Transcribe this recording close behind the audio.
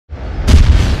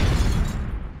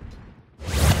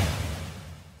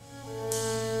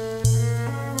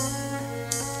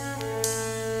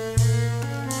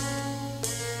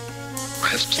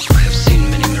I have seen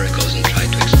many miracles and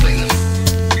tried to explain them.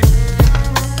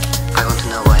 I want to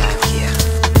know why I'm here.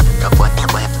 Why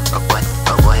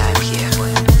I'm here.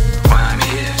 Why I'm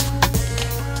here?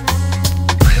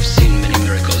 I have seen many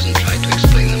miracles and tried to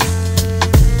explain them.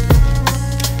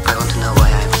 I want to know why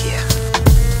I'm here.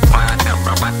 Why I'm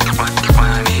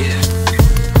here?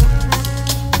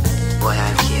 Why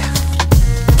I'm here.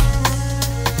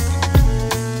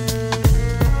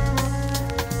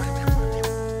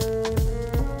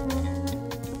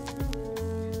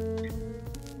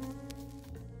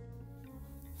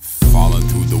 Falling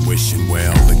through the wishing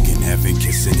well, licking heaven,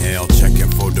 kissing hell, checking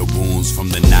for the wounds from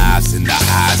the knives in the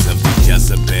eyes of the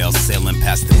Jezebel, sailing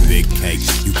past the big cake.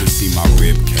 You can see my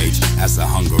rib cage as the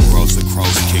hunger grows, the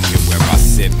crows kicking where I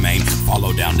sit, man.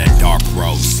 Follow down that dark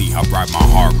road, see how bright my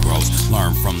heart grows.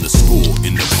 Learn from the school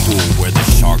in the pool where the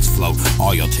sharks float.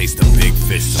 All y'all chase the big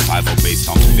fish, survival based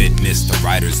on fitness. The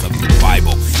writers of the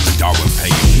Bible, Darwin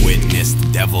paying witness. The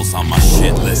devil's on my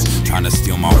shit list, trying to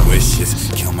steal my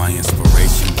wishes, kill my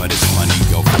inspiration, but it's money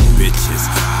go for bitches.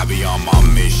 I be on my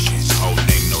mission, code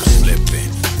ain't no slipping.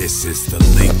 This is the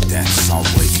link that's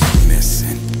always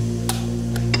missing.